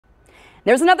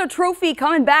There's another trophy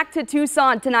coming back to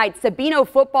Tucson tonight. Sabino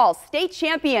Football, state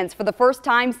champions for the first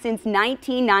time since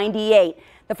 1998.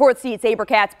 The 4th seed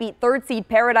SaberCats beat 3rd seed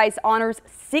Paradise Honors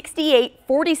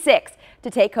 68-46 to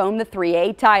take home the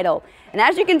 3A title. And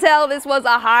as you can tell, this was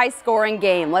a high-scoring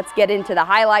game. Let's get into the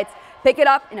highlights. Pick it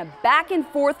up in a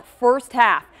back-and-forth first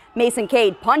half. Mason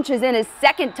Cade punches in his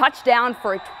second touchdown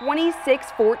for a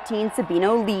 26-14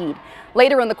 Sabino lead.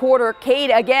 Later in the quarter,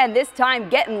 Cade again, this time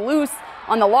getting loose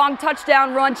on the long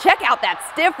touchdown run. Check out that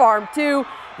stiff arm, too.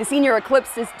 The senior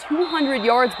eclipses 200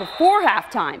 yards before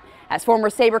halftime as former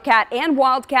SaberCat and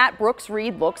Wildcat Brooks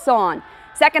Reed looks on.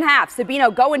 Second half,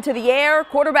 Sabino going to the air.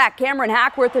 Quarterback Cameron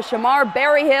Hackworth to Shamar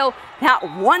Berryhill.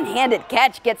 That one-handed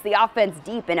catch gets the offense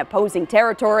deep in opposing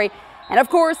territory. And of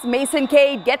course, Mason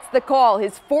Cade gets the call,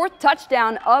 his 4th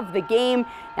touchdown of the game.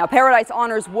 Now, Paradise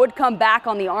Honors would come back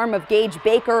on the arm of Gage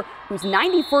Baker, whose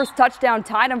 91st touchdown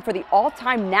tied him for the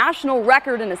all-time national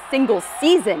record in a single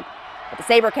season. But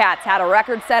the SaberCats had a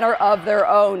record setter of their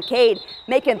own. Cade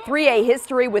making 3A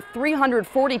history with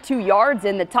 342 yards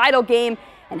in the title game,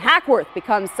 and Hackworth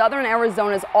becomes Southern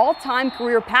Arizona's all-time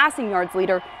career passing yards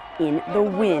leader in the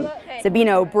win.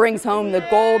 Sabino brings home the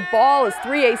gold ball as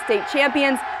 3A state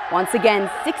champions. Once again,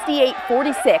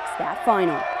 68-46, that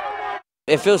final.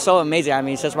 It feels so amazing. I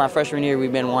mean, since my freshman year,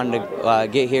 we've been wanting to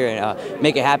get here and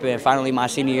make it happen. And finally, my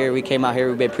senior year, we came out here.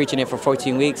 We've been preaching it for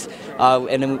 14 weeks.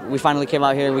 And then we finally came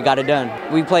out here and we got it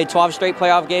done. We played 12 straight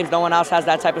playoff games. No one else has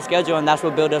that type of schedule, and that's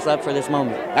what built us up for this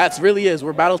moment. That really is.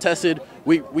 We're battle-tested.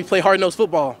 We play hard-nosed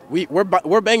football.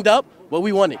 We're banged up, but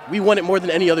we won it. We won it more than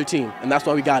any other team, and that's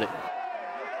why we got it.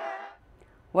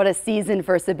 What a season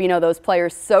for Sabino. Those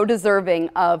players so deserving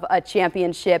of a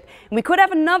championship. And we could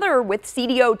have another with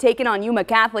CDO taking on Yuma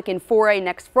Catholic in 4A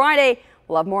next Friday.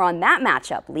 We'll have more on that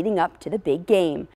matchup leading up to the big game.